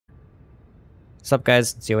Sup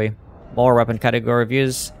guys, it's Yui. More weapon category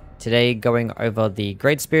reviews. Today going over the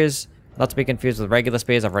great spears, not to be confused with regular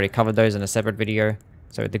spears. I've already covered those in a separate video.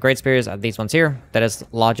 So the great spears are these ones here, that is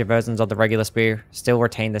larger versions of the regular spear, still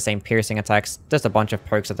retain the same piercing attacks, just a bunch of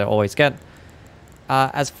pokes that they always get.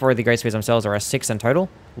 As for the great spears themselves, there are 6 in total.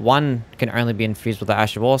 1 can only be infused with the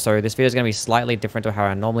Ash of War, so this video is going to be slightly different to how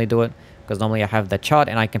I normally do it, because normally I have the chart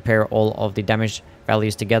and I compare all of the damage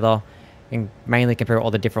values together, and mainly compare all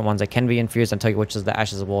the different ones that can be infused and tell you which is the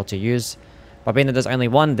Ashes of War to use. But being that there's only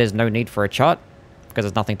one, there's no need for a chart, because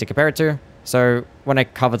there's nothing to compare it to. So when I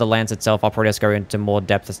cover the lance itself, I'll probably just go into more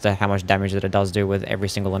depth as to how much damage that it does do with every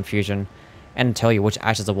single infusion, and tell you which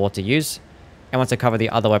Ashes of War to use. And once I cover the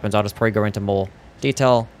other weapons, I'll just probably go into more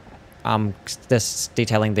detail, just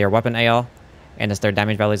detailing their weapon AR, and just their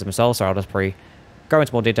damage values themselves, so I'll just probably go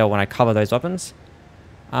into more detail when I cover those weapons.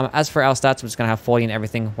 As for our stats, we're just going to have 40 in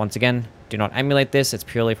everything. Once again, do not emulate this, it's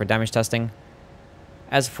purely for damage testing.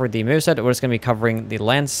 As for the moveset, we're just going to be covering the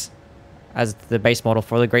lance as the base model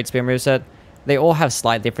for the Great Spear moveset. They all have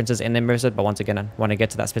slight differences in their moveset, but once again, when I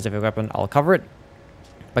get to that specific weapon, I'll cover it.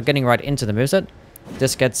 But getting right into the moveset,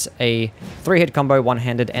 this gets a 3-hit combo,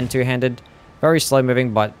 one-handed and two-handed. Very slow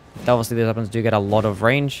moving, but obviously these weapons do get a lot of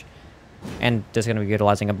range. And just going to be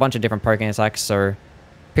utilizing a bunch of different poking attacks, so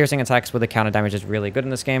piercing attacks with the counter damage is really good in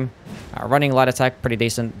this game. Running light attack, pretty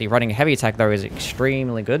decent. The running heavy attack, though, is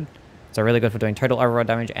extremely good. So really good for doing total override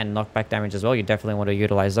damage and knockback damage as well. You definitely want to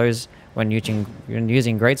utilize those when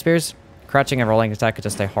using great spears. Crouching and rolling attack is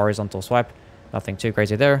just a horizontal swipe. Nothing too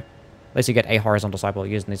crazy there. At least you get a horizontal swipe while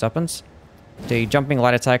using these weapons. The jumping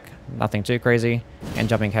light attack, nothing too crazy. And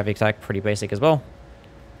jumping heavy attack, pretty basic as well.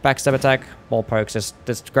 Backstab attack, more pokes.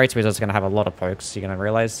 This great spears is going to have a lot of pokes, you're going to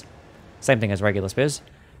realize. Same thing as regular spears.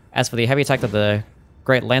 As for the heavy attack that the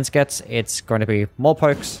great lance gets, it's going to be more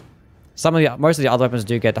pokes. Most of the other weapons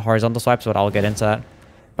do get the horizontal swipes, but I'll get into that.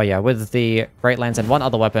 But yeah, with the great lance and one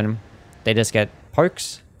other weapon, they just get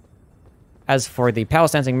pokes. As for the power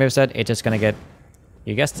stancing moveset, it's just going to get,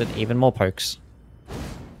 you guessed it, even more pokes.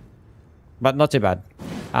 But not too bad.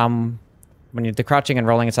 When you do the crouching and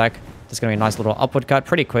rolling attack, there's going to be a nice little upward cut,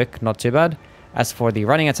 pretty quick, not too bad. As for the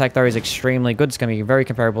running attack, though, is extremely good. It's going to be very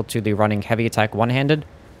comparable to the running heavy attack one-handed.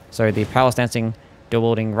 So the power stancing,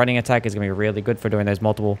 dual-wielding running attack is going to be really good for doing those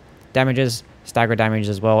multiple damages, stagger damage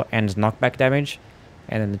as well, and knockback damage.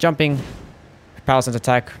 And then the jumping, power stance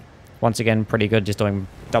attack, once again, pretty good, just doing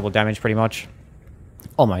double damage pretty much.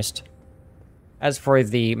 Almost. As for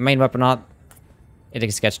the main weapon art, it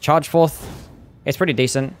just gets charge forth. It's pretty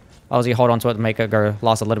decent. Obviously, hold on to it to make it go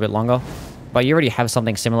last a little bit longer. But you already have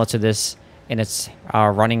something similar to this in its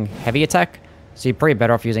running heavy attack. So you're pretty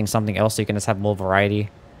better off using something else so you can just have more variety.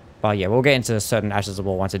 But yeah, we'll get into certain Ashes of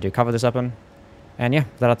War once I do cover this weapon. And yeah,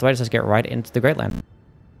 that out the way, let's get right into the Great Lance.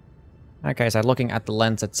 Okay, so looking at the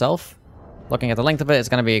lens itself, looking at the length of it, it's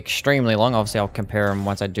going to be extremely long. Obviously, I'll compare them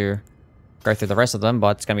once I do go through the rest of them,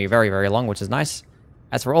 but it's going to be very, very long, which is nice.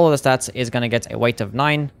 As for all of the stats, it's going to get a weight of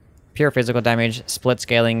 9, pure physical damage, split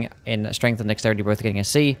scaling in strength and dexterity, both getting a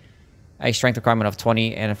C, a strength requirement of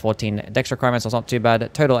 20 and a 14 dex requirement, so it's not too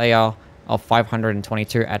bad. Total AR of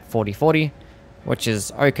 522 at 40/40, which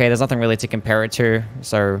is okay. There's nothing really to compare it to,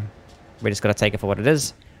 so we just got to take it for what it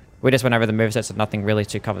is. We just went over the movesets, so nothing really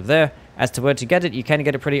to cover there. As to where to get it, you can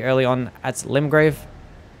get it pretty early on at Limgrave.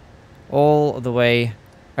 All the way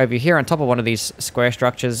over here on top of one of these square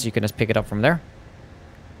structures, you can just pick it up from there.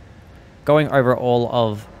 Going over all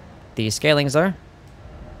of the scalings though.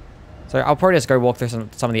 So I'll probably just go walk through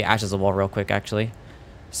some of the Ashes of War real quick actually.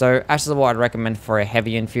 So Ashes of War I'd recommend for a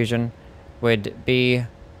heavy infusion would be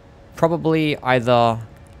probably either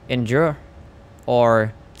Endure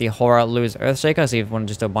or the Horror Lose Earthshaker, so if you want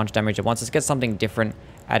to just do a bunch of damage at once, just get something different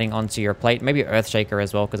adding onto your plate. Maybe Earthshaker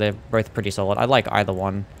as well, because they're both pretty solid. I like either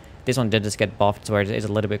one. This one did just get buffed to where it is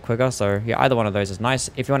a little bit quicker, so yeah, either one of those is nice.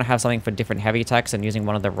 If you want to have something for different heavy attacks, and using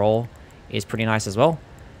one of the roll is pretty nice as well.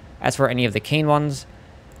 As for any of the keen ones,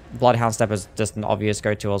 Bloodhound Step is just an obvious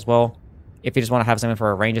go-to as well. If you just want to have something for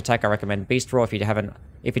a range attack, I recommend Beast Roar if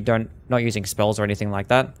you're not using spells or anything like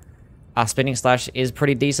that. Spinning Slash is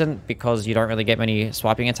pretty decent because you don't really get many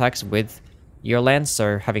swiping attacks with your lance,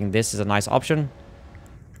 so having this is a nice option.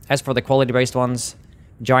 As for the quality-based ones,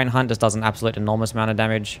 Giant Hunt just does an absolute enormous amount of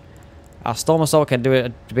damage. Storm Assault can do a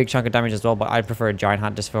big chunk of damage as well, but I prefer a Giant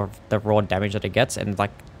Hunt just for the raw damage that it gets, and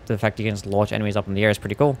like the fact you can just launch enemies up in the air is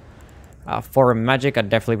pretty cool. For magic, I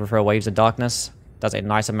definitely prefer Waves of Darkness. Does a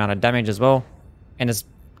nice amount of damage as well, and it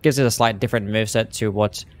gives it a slight different moveset to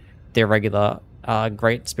what their regular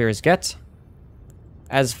great spears get.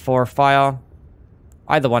 As for fire,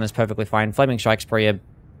 either one is perfectly fine. Flaming Strike's probably a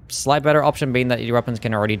slight better option being that your weapons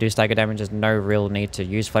can already do stagger damage. There's no real need to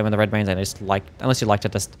use Flame on the Red Mains, and it's like, unless you like to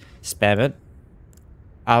just spam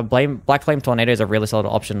it. Black Flame Tornado is a really solid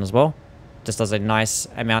option as well. Just does a nice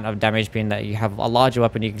amount of damage, being that you have a larger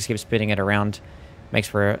weapon, you can just keep spinning it around. Makes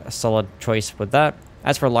for a solid choice with that.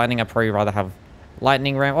 As for Lightning, I'd probably rather have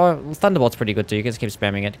Lightning Ram, or Thunderbolt's pretty good too. You can just keep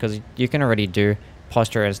spamming it, because you can already do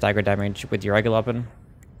posture and stagger damage with your regular weapon.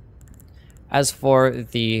 As for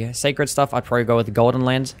the sacred stuff, I'd probably go with Golden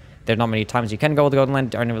Land. There's not many times you can go with Golden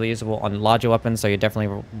Land. They're only really usable on larger weapons, so you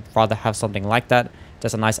definitely rather have something like that.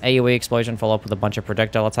 Just a nice AoE explosion, follow up with a bunch of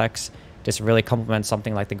projectile attacks. Just really complements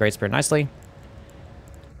something like the Great Spear nicely.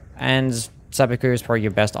 And Seppuku is probably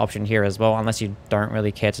your best option here as well, unless you don't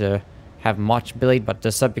really care to have much bleed, but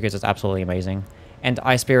the Seppuku is absolutely amazing. And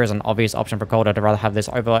Ice Spear is an obvious option for cold. I'd rather have this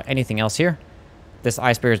over anything else here. This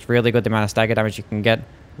Ice Spear is really good, the amount of stagger damage you can get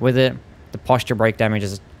with it. The posture break damage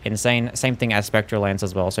is insane. Same thing as Spectral Lance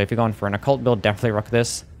as well. So if you're going for an occult build, definitely rock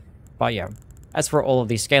this. But yeah, as for all of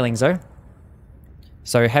these scalings though,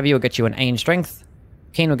 so Heavy will get you an A in Strength,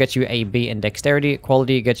 Keen will get you a B in Dexterity,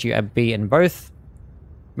 Quality will get you a B in both,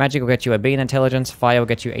 Magic will get you a B in Intelligence, Fire will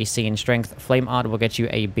get you a C in Strength, Flame Art will get you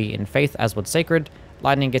a B in Faith, as would Sacred,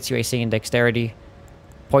 Lightning gets you a C in Dexterity,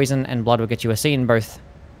 Poison and Blood will get you a C in both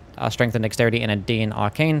Strength and Dexterity, and a D in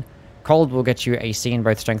Arcane. Cold will get you a C in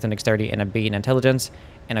both Strength and Dexterity and a B in Intelligence,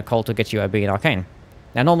 and Occult will get you a B in Arcane.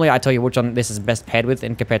 Now normally I tell you which one this is best paired with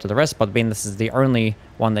in compared to the rest, but being this is the only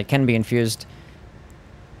one that can be infused,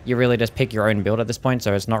 you really just pick your own build at this point,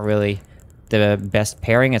 so it's not really the best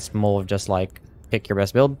pairing, it's more of just like pick your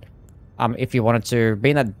best build. If you wanted to,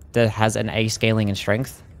 being that has an A scaling in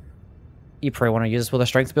Strength, you probably want to use this with a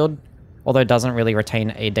Strength build, although it doesn't really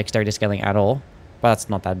retain a Dexterity scaling at all, but that's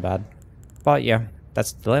not that bad. But yeah,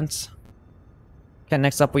 that's the lance. Okay,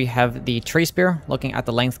 next up we have the Tree Spear. Looking at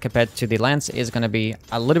the length compared to the lance is going to be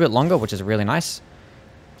a little bit longer, which is really nice.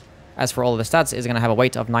 As for all of the stats, it's going to have a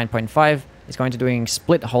weight of 9.5. It's going to be doing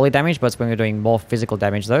split holy damage, but it's going to be doing more physical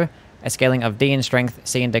damage though. A scaling of D in Strength,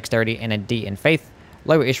 C in Dexterity, and a D in Faith.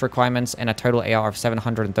 Lower-ish requirements, and a total AR of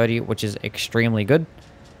 730, which is extremely good.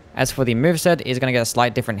 As for the moveset, it's going to get a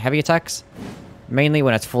slight different heavy attacks, mainly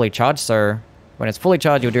when it's fully charged. So when it's fully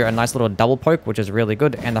charged, you'll do a nice little double poke, which is really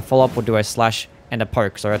good, and the follow-up will do a slash and a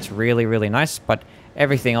poke, so that's really, really nice. But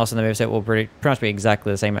everything else in the moveset will pretty much be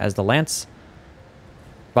exactly the same as the lance.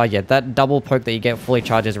 But yeah, that double poke that you get fully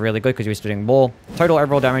charged is really good, because you're doing more total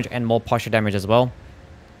overall damage and more posture damage as well.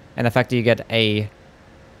 And the fact that you get a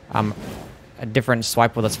different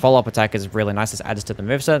swipe with its follow-up attack is really nice. This adds to the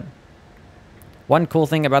moveset. One cool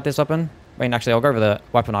thing about this weapon, actually I'll go over the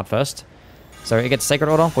weapon art first. So it gets Sacred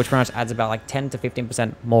Order, which pretty much adds about like 10 to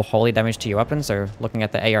 15% more holy damage to your weapon. So looking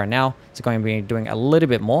at the AR now, it's going to be doing a little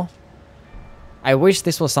bit more. I wish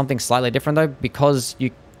this was something slightly different though, because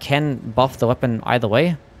you can buff the weapon either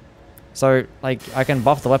way. So like I can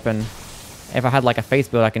buff the weapon. If I had like a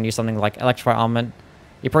Faith build, I can use something like Electrify Armament.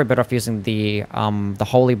 You're probably better off using the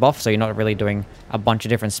holy buff, so you're not really doing a bunch of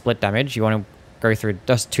different split damage. You want to go through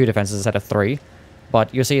just 2 defenses instead of 3.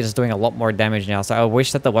 But you'll see it's doing a lot more damage now, so I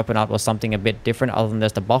wish that the weapon art was something a bit different other than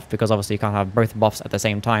just the buff, because obviously you can't have both buffs at the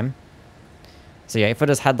same time. So yeah, if it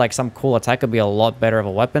just had like some cool attack, it'd be a lot better of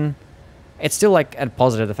a weapon. It's still like a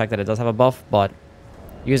positive, the fact that it does have a buff, but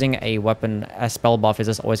using a weapon, a spell buff is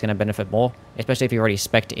just always going to benefit more, especially if you already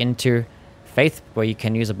spec'd into Faith, where you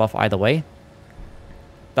can use a buff either way.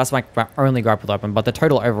 That's my only gripe with the weapon, but the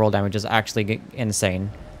total overall damage is actually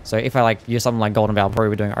insane. So if I like use something like Golden Veil, I'll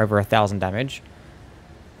probably be doing over 1,000 damage.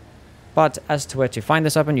 But as to where to find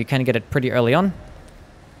this weapon, you can get it pretty early on.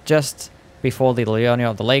 Just before the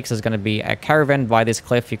Leonia of the Lakes, there's going to be a caravan by this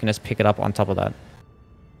cliff. You can just pick it up on top of that.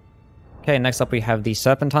 Okay, next up we have the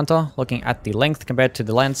Serpent-Hunter. Looking at the length compared to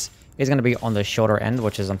the lance, is going to be on the shorter end,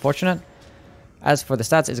 which is unfortunate. As for the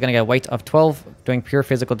stats, it's going to get a weight of 12, doing pure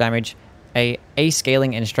physical damage, a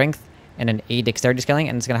scaling in Strength, and an E Dexterity scaling,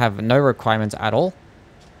 and it's going to have no requirements at all.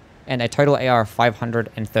 And a total AR of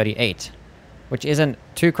 538. Which isn't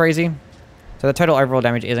too crazy. So the total overall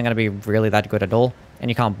damage isn't going to be really that good at all, and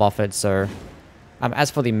you can't buff it. So as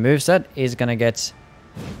for the moveset, is going to get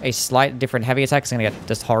a slight different heavy attack. It's going to get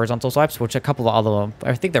just horizontal swipes, which a couple of other,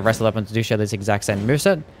 I think the rest of the weapons do share this exact same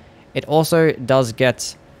moveset. It also does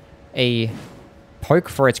get a poke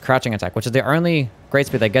for its crouching attack, which is the only great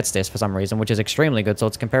speed that gets this for some reason, which is extremely good. So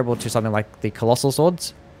it's comparable to something like the Colossal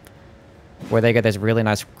Swords, where they get this really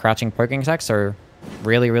nice crouching poking attack. So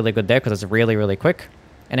really, really good there, because it's really, really quick.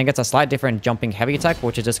 And it gets a slight different jumping heavy attack,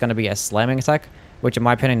 which is just going to be a slamming attack, which in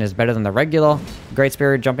my opinion is better than the regular Great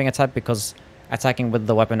Spear jumping attack, because attacking with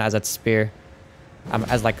the weapon as its spear,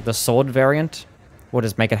 as like the sword variant, will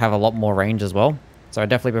just make it have a lot more range as well. So I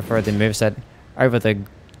definitely prefer the moveset over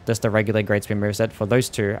just the regular Great Spear moveset for those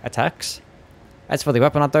two attacks. As for the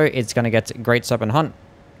weapon art though, it's going to get Great Serpent Hunt,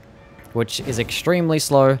 which is extremely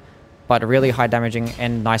slow, but really high damaging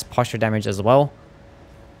and nice posture damage as well.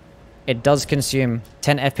 It does consume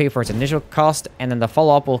 10 FP for its initial cast, and then the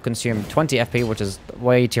follow-up will consume 20 FP, which is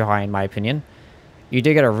way too high in my opinion. You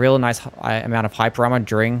do get a real nice amount of hyper armor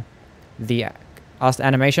during the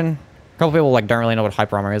animation. A couple people don't really know what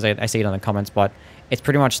hyper armor is. I see it in the comments, but it's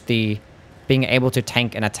pretty much the being able to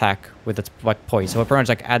tank an attack with its poise. So it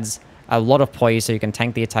pretty much adds a lot of poise, so you can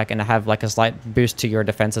tank the attack and have a slight boost to your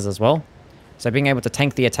defenses as well. So being able to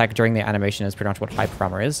tank the attack during the animation is pretty much what hyper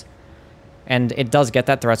armor is. And it does get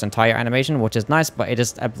that throughout its entire animation, which is nice, but it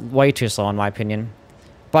is way too slow in my opinion.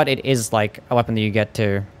 But it is a weapon that you get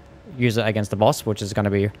to use it against the boss, which is going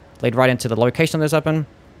to be lead right into the location of this weapon.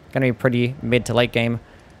 Going to be pretty mid to late game.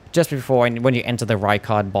 Just before when you enter the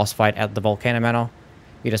Rykard boss fight at the Volcano Manor,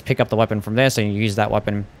 you just pick up the weapon from there, so you use that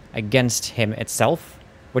weapon against him itself,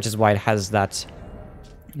 which is why it has that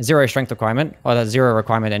 0 strength requirement, or that 0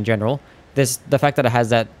 requirement in general. The fact that it has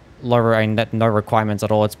that lower and that no requirements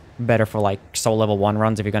at all, it's better for soul level 1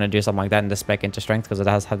 runs if you're going to do something like that and the spec into strength, because it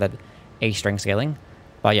does have that A strength scaling.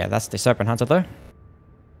 But yeah, that's the Serpent Hunter though.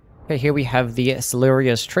 Okay, here we have the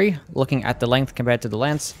Siluria's tree. Looking at the length compared to the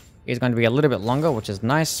lance, is going to be a little bit longer, which is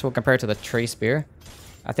nice. We'll compare it to the TREESPEAR.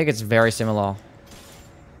 I think it's very similar.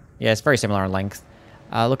 Yeah, it's very similar in length.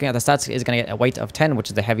 Looking at the stats, it's going to get a weight of 10, which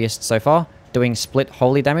is the heaviest so far, doing split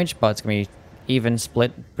holy damage, but it's going to be even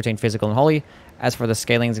split between physical and holy. As for the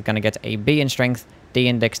scaling, it's going to get a B in strength, D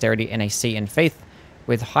in dexterity, and a C in faith,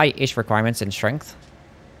 with high-ish requirements in strength.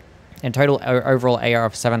 In total, overall AR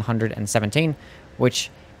of 717,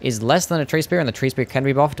 which is less than a TREESPEAR, and the TREESPEAR can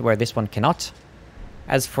be buffed, where this one cannot.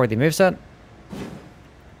 As for the moveset,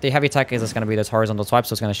 the heavy attack is just going to be those horizontal swipes,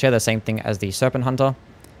 so it's going to share the same thing as the Serpent Hunter,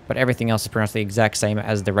 but everything else is pretty much the exact same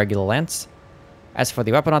as the regular lance. As for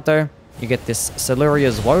the weapon art though, you get this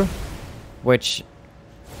SILURIA'S Woe, which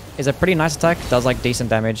is a pretty nice attack, does decent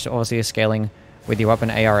damage, obviously scaling with your weapon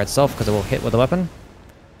AR itself because it will hit with the weapon,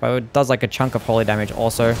 but it does a chunk of holy damage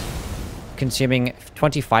also, consuming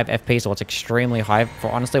 25 FP, so it's extremely high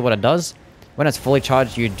for honestly what it does. When it's fully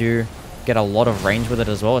charged, you do get a lot of range with it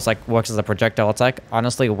as well. It's works as a projectile attack.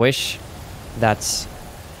 Honestly wish that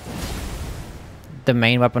the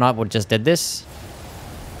main weapon art would just did this.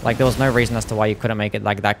 There was no reason as to why you couldn't make it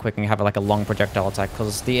that quick and have a long projectile attack,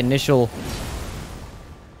 because the initial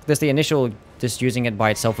just using it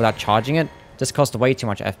by itself without charging it just cost way too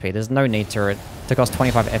much FP. There's no need to cost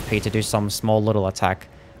 25 FP to do some small little attack,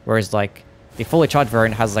 whereas the fully charged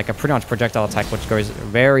variant has a pretty much projectile attack which goes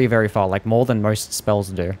very, very far, more than most spells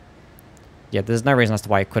do. Yeah, there's no reason as to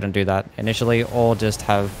why you couldn't do that initially, or just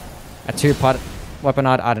have a 2-part weapon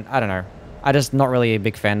art. I don't know. I'm just not really a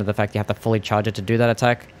big fan of the fact you have to fully charge it to do that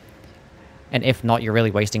attack. And if not, you're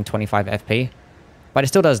really wasting 25 FP. But it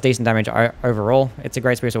still does decent damage overall. It's a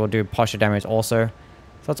great spear, so it will do posture damage also.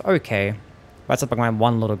 So it's okay. That's my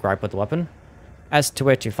one little gripe with the weapon. As to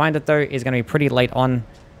where to find it though, is going to be pretty late on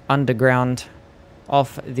underground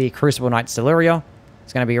off the Crucible Knight Siluria.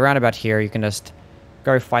 It's going to be around about here. You can just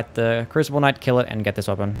go fight the Crucible Knight, kill it, and get this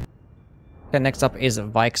weapon. Okay, next up is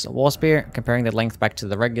VYKE'S War Spear, comparing the length back to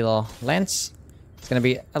the regular lance. It's going to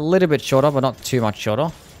be a little bit shorter, but not too much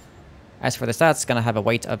shorter. As for the stats, it's going to have a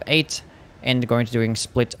weight of 8, and going to doing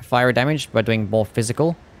split fire damage, but doing more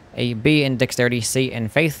physical. A B in dexterity, C in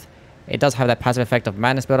faith. It does have that passive effect of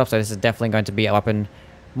madness build up, so this is definitely going to be a weapon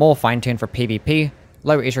more fine-tuned for PvP.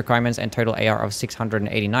 Low-ish requirements and total AR of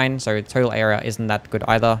 689, so total AR isn't that good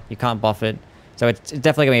either. You can't buff it. So it's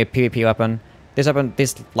definitely going to be a PvP weapon. This weapon,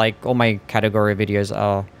 all my category videos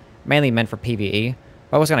are mainly meant for PvE,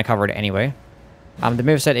 but I was going to cover it anyway. The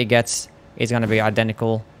moveset it gets is going to be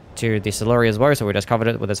identical to the Siluria's Woe, so we just covered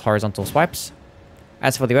it with its horizontal swipes.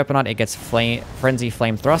 As for the weapon art, it gets Frenzy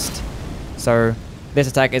Flame Thrust. So this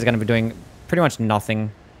attack is going to be doing pretty much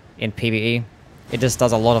nothing in PvE. It just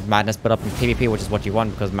does a lot of madness build up in PvP, which is what you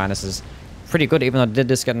want, because madness is pretty good. Even though it did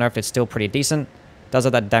just get nerfed, it's still pretty decent. Does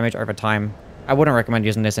have that damage over time. I wouldn't recommend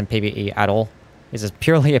using this in PvE at all. This is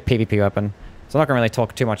purely a PvP weapon, so I'm not going to really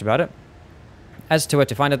talk too much about it. As to where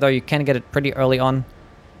to find it though, you can get it pretty early on.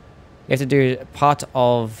 You have to do part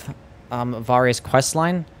of Various quest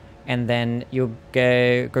line, and then you'll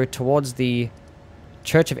go towards the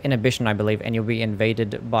Church of Inhibition, I believe, and you'll be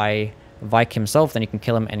invaded by VYKE himself. Then you can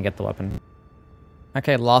kill him and get the weapon.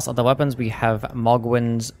 Okay, last of the weapons, we have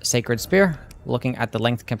MOHGWYN'S Sacred Spear. Looking at the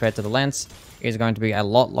length compared to the lance, is going to be a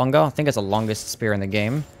lot longer. I think it's the longest spear in the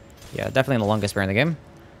game. Yeah, definitely the longest spear in the game.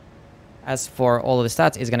 As for all of the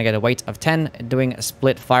stats, he's going to get a weight of 10, doing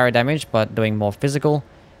split fire damage, but doing more physical.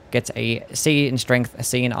 Gets a C in strength, a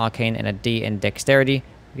C in arcane, and a D in dexterity.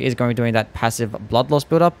 He is going to be doing that passive blood loss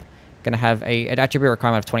build up. Going to have an attribute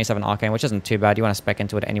requirement of 27 arcane, which isn't too bad. You want to spec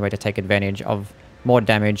into it anyway to take advantage of more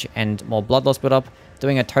damage and more blood loss build up.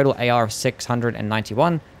 Doing a total AR of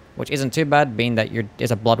 691, which isn't too bad, being that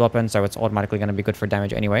it's a blood weapon, so it's automatically going to be good for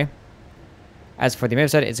damage anyway. As for the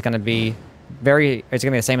moveset, it's going to be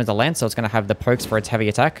the same as the lance, so it's going to have the pokes for its heavy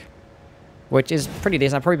attack, which is pretty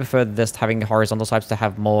decent. I probably prefer this having the horizontal swipes to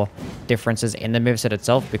have more differences in the moveset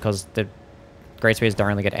itself, because the great spears don't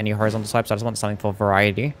really get any horizontal swipes. So I just want something for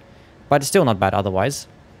variety, but it's still not bad otherwise.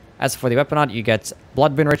 As for the weapon art, you get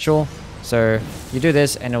Bloodburn Ritual, so you do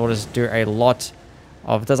this and it will just do a lot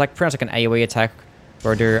of, there's like pretty much like an AoE attack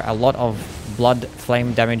where it'll do a lot of blood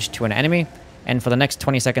flame damage to an enemy, and for the next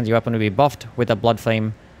 20 seconds your weapon will be buffed with a blood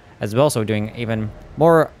flame as well, so doing even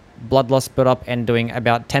more blood loss build up and doing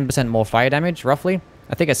about 10% more fire damage roughly.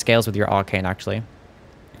 I think it scales with your arcane actually,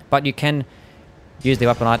 but you can use the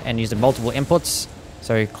weapon art and use the multiple inputs,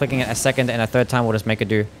 so clicking it a second and a third time will just make it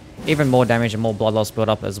do even more damage and more blood loss build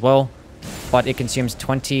up as well. But it consumes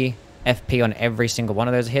 20 FP on every single one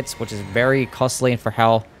of those hits, which is very costly for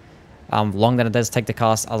how long that it does take to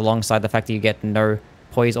cast, alongside the fact that you get no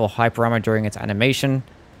poise or hyper armor during its animation.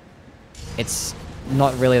 It's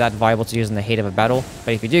not really that viable to use in the heat of a battle,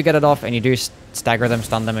 but if you do get it off and you do stagger them,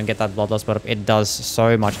 stun them, and get that blood loss build up, it does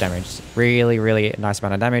so much damage. It's really nice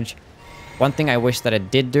amount of damage. One thing I wish that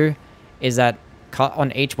it did do is that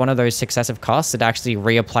on each one of those successive casts, it actually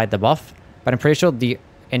reapplied the buff, but I'm pretty sure the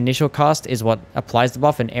initial cast is what applies the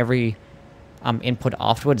buff and every input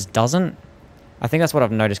afterwards doesn't. I think that's what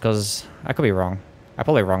I've noticed, because I could be wrong. I'm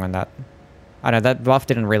probably wrong on that. I know that buff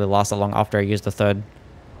didn't really last that long after I used the third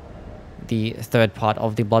part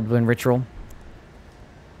of the Bloodburn Ritual.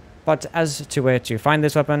 But as to where to find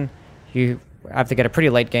this weapon, you have to get a pretty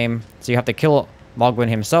late game, so you have to kill MOHGWYN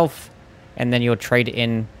himself, and then you'll trade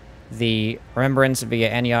in the Remembrance via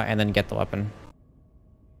Enya and then get the weapon.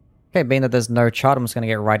 Okay, being that there's no chart, I'm just going to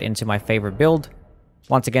get right into my favorite build.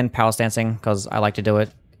 Once again, power stancing, because I like to do it.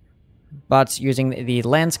 But using the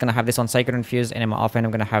lance, going to have this on Sacred Infused, and in my offhand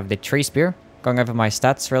I'm going to have the TREESPEAR. Going over my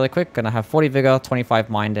stats really quick, going to have 40 Vigor, 25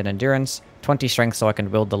 Mind and Endurance, 20 Strength so I can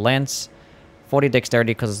wield the lance, 40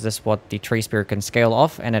 Dexterity because this is what the TREESPEAR can scale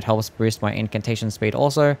off, and it helps boost my incantation speed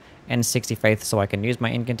also, and 60 Faith so I can use my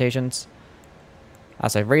incantations.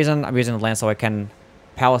 As a reason, I'm using the lance so I can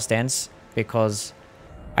power stance, because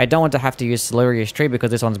I don't want to have to use Siluria's tree,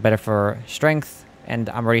 because this one's better for strength, and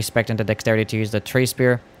I'm already spec'd into dexterity to use the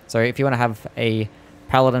TREESPEAR. So if you want to have a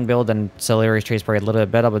paladin build, then Siluria's tree is probably a little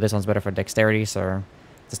bit better, but this one's better for dexterity, so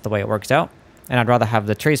just the way it works out. And I'd rather have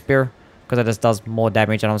the TREESPEAR, because it just does more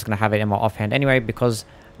damage, and I'm just going to have it in my offhand anyway, because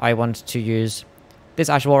I want to use this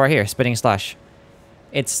actual right here, Spitting Slash.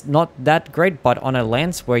 It's not that great, but on a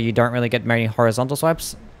lance where you don't really get many horizontal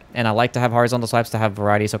swipes, and I like to have horizontal swipes to have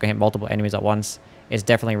variety so I can hit multiple enemies at once, it's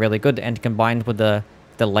definitely really good, and combined with the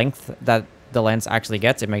length that the lance actually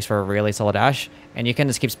gets, it makes for a really solid Ash, and you can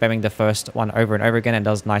just keep spamming the first one over and over again, and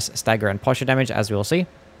does nice stagger and posture damage, as we will see.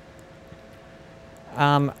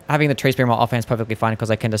 Having the TREESPEAR in my offhand is perfectly fine,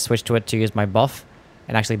 because I can just switch to it to use my buff,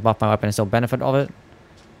 and actually buff my weapon and still benefit of it.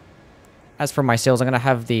 As for my seals, I'm going to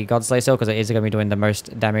have the Godslay seal, because it is going to be doing the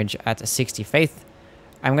most damage at 60 Faith.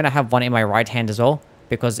 I'm going to have one in my right hand as well,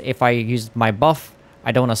 because if I use my buff,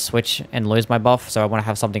 I don't want to switch and lose my buff, so I want to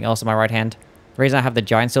have something else in my right hand. The reason I have the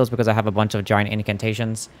giant seal is because I have a bunch of giant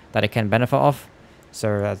incantations that I can benefit off.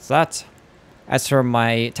 So that's that. As for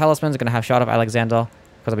my talismans, I'm going to have Shard of Alexander,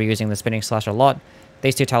 because I'll be using the Spinning Slash a lot.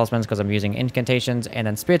 These two talismans because I'm using incantations, and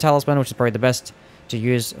then Spear Talisman, which is probably the best to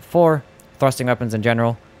use for thrusting weapons in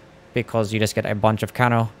general, because you just get a bunch of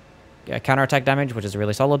counter attack damage, which is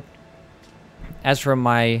really solid. As for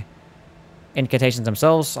my incantations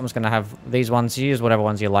themselves, I'm just going to have these ones. You use whatever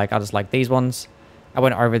ones you like. I just like these ones. I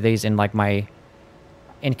went over these in like my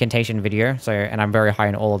incantation video, so, and I'm very high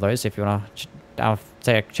in all of those. If you want to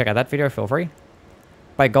check out that video, feel free.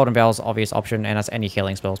 But Golden Veil's obvious option, and that's any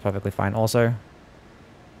healing spells perfectly fine also.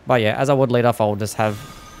 But yeah, as I would lead off, I'll just have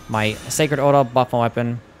my Sacred Order, buff my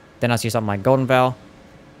weapon, then I'll use something like Golden Veil.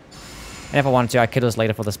 And if I wanted to, I could just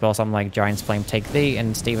later for the spell something like Giant's Flame Take Thee,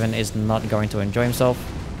 and Steven is not going to enjoy himself.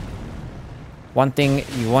 One thing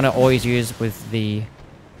you want to always use with the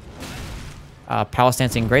Power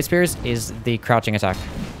Stancing Great Spears is the crouching attack,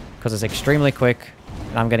 because it's extremely quick,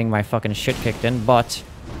 and I'm getting my fucking shit kicked in, but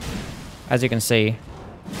as you can see,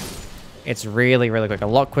 it's really quick, a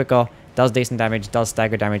lot quicker, does decent damage, does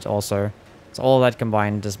stagger damage also. So all that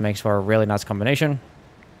combined just makes for a really nice combination.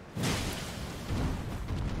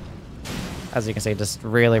 as you can see, just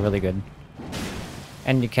really, really good.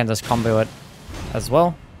 And you can just combo it as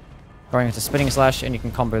well. Going into Spinning Slash, and you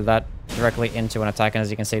can combo that directly into an attack, and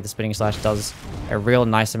as you can see, the Spinning Slash does a real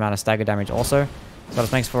nice amount of stagger damage also. So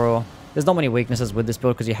this makes for... There's not many weaknesses with this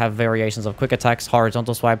build because you have variations of quick attacks,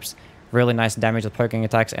 horizontal swipes, really nice damage with poking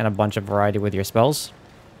attacks, and a bunch of variety with your spells.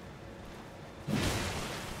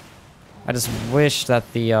 I just wish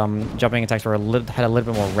that the jumping attacks were had a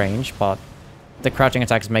little bit more range, but the crouching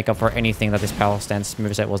attacks make up for anything that this power stance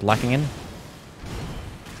moveset was lacking in.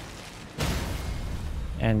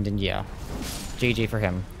 And yeah, GG for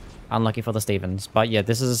him. Unlucky for the Stevens. But yeah,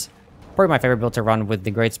 this is probably my favorite build to run with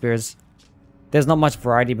the Great Spears. There's not much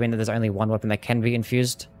variety being that there's only one weapon that can be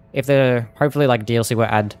infused. If they're, hopefully like DLC will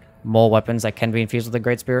add more weapons that can be infused with the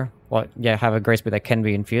Great Spear. Well, yeah, have a Great Spear that can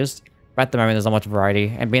be infused. But at the moment, there's not much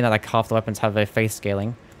variety. And being that like half the weapons have a faith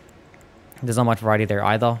scaling, there's not much variety there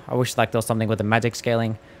either. I wish like there was something with the magic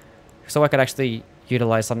scaling, so I could actually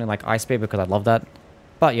utilize something like Ice Spear because I love that.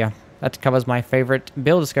 But yeah, that covers my favorite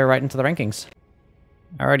build. Let's go right into the rankings.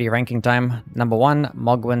 Alrighty, ranking time. Number 1,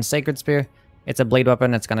 MOHGWYN'S Sacred Spear. It's a bleed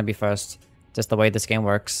weapon. It's going to be first. Just the way this game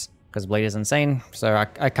works, because bleed is insane. So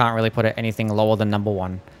I can't really put it anything lower than number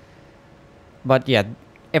 1. But yeah,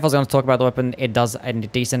 if I was going to talk about the weapon, it does a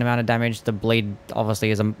decent amount of damage. The bleed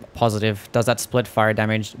obviously is a positive. Does that split fire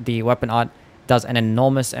damage. The weapon art does an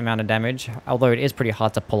enormous amount of damage, although it is pretty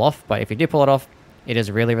hard to pull off. But if you do pull it off, it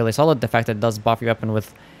is really, really solid. The fact that it does buff your weapon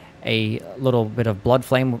with a little bit of blood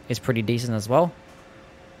flame is pretty decent as well.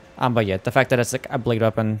 But yeah, the fact that it's like a bleed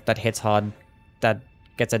weapon that hits hard, that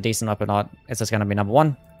gets a decent weapon art, it's just going to be number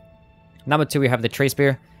 1. Number 2, we have the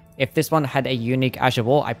TREESPEAR. If this one had a unique Azure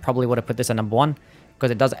Wall, I probably would have put this at number 1,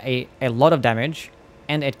 because it does a lot of damage,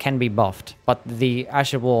 and it can be buffed. But the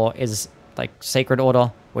Azure Wall is like Sacred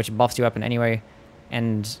Order, which buffs your weapon anyway,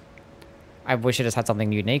 and I wish it just had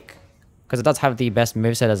something unique, because it does have the best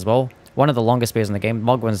moveset as well. One of the longest spears in the game,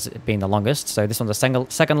 MOHGWYN'S being the longest, so this one's the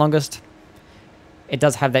second longest. It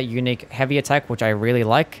does have that unique heavy attack, which I really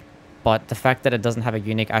like, but the fact that it doesn't have a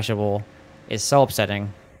unique Azure Wall is so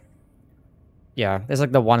upsetting. Yeah, there's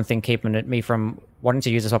like the one thing keeping me from wanting to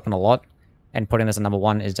use this weapon a lot, and putting this at number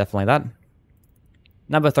 1 is definitely that.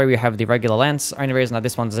 Number 3, we have the regular lance. Only reason that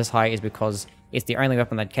this one's this high is because it's the only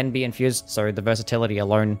weapon that can be infused, so the versatility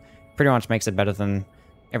alone pretty much makes it better than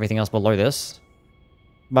everything else below this.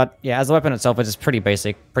 But yeah, as a weapon itself, it's just pretty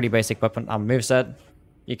basic weapon moveset.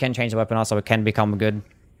 You can change the weapon art so it can become good,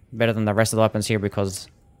 better than the rest of the weapons here because,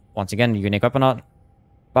 once again, unique weapon art.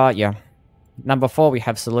 But yeah, number 4, we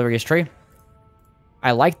have Siluria's Tree.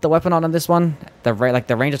 I like the weapon art on this one. The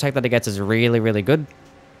range attack that it gets is really, really good.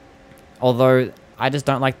 Although, I just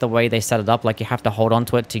don't like the way they set it up. Like, you have to hold on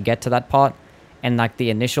to it to get to that part. And, like, the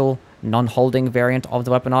initial non-holding variant of the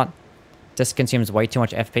weapon art just consumes way too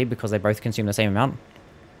much FP because they both consume the same amount.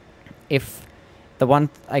 If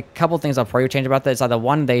a couple things I'll probably change about that is either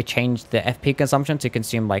 1, they change the FP consumption to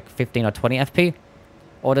consume, like, 15 or 20 FP.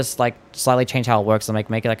 Or just, like, slightly change how it works and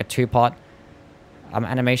make it, like, a 2-part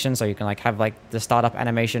animation, so you can like have like the startup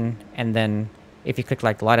animation, and then if you click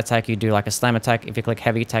like light attack, you do like a slam attack. If you click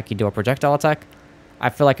heavy attack, you do a projectile attack. I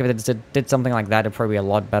feel like if it did something like that, it'd probably be a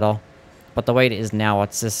lot better. But the way it is now,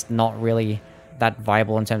 it's just not really that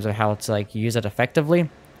viable in terms of how to like use it effectively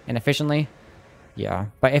and efficiently. Yeah,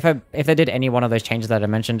 but if they did any one of those changes that I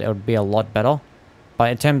mentioned, it would be a lot better.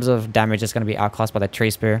 But in terms of damage, it's going to be outclassed by the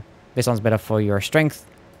TREESPEAR. This one's better for your strength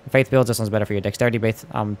faith builds. This one's better for your dexterity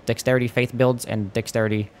faith builds, and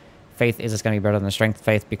dexterity faith is just going to be better than strength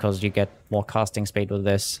faith because you get more casting speed with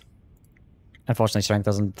this. Unfortunately, strength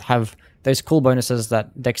doesn't have those cool bonuses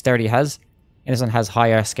that dexterity has, and this one has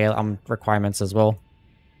higher scale requirements as well.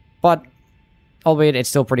 But albeit it's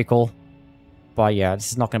still pretty cool. But yeah,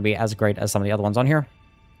 this is not going to be as great as some of the other ones on here.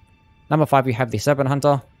 Number 5, we have the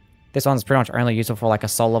Serpent-HUNTER. This one's pretty much only useful for like a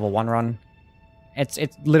soul level 1 run. It's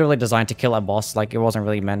literally designed to kill a boss. Like, it wasn't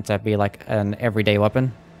really meant to be like an everyday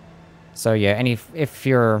weapon. So yeah, if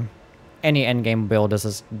you're any endgame build,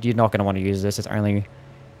 you're not going to want to use this. It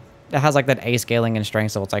has like that A scaling and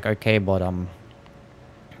strength, so it's like okay, but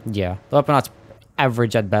yeah, the weapon art's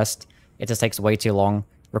average at best. It just takes way too long,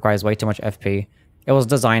 requires way too much FP. It was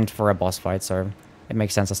designed for a boss fight, so it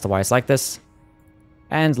makes sense as to why it's like this.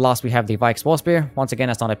 And last, we have the VYKE'S War Spear. Once again,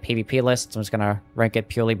 it's not a PvP list, so I'm just gonna rank it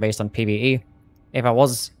purely based on PvE.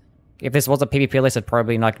 If this was a PvP list, it'd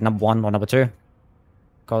probably be like number 1 or number 2.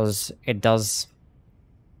 Because it does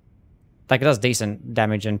decent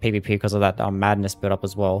damage in PvP because of that madness build up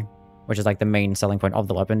as well. Which is like the main selling point of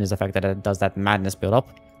the weapon, is the fact that it does that madness build up.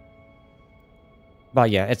 But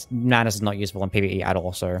yeah, madness is not useful in PvE at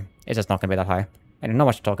all, so it's just not going to be that high. And not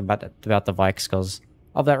much to talk about the VYKE'S, because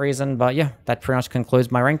of that reason. But yeah, that pretty much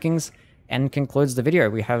concludes my rankings and concludes the video.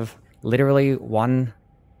 We have literally one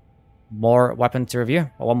more weapon to review,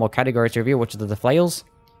 or one more category to review, which is the flails.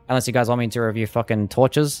 Unless you guys want me to review fucking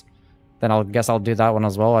torches, then I'll guess I'll do that one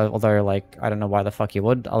as well. Although, like, I don't know why the fuck you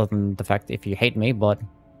would, other than the fact if you hate me, but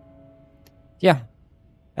yeah.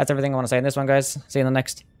 That's everything I want to say in this one, guys. See you in the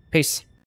next. Peace.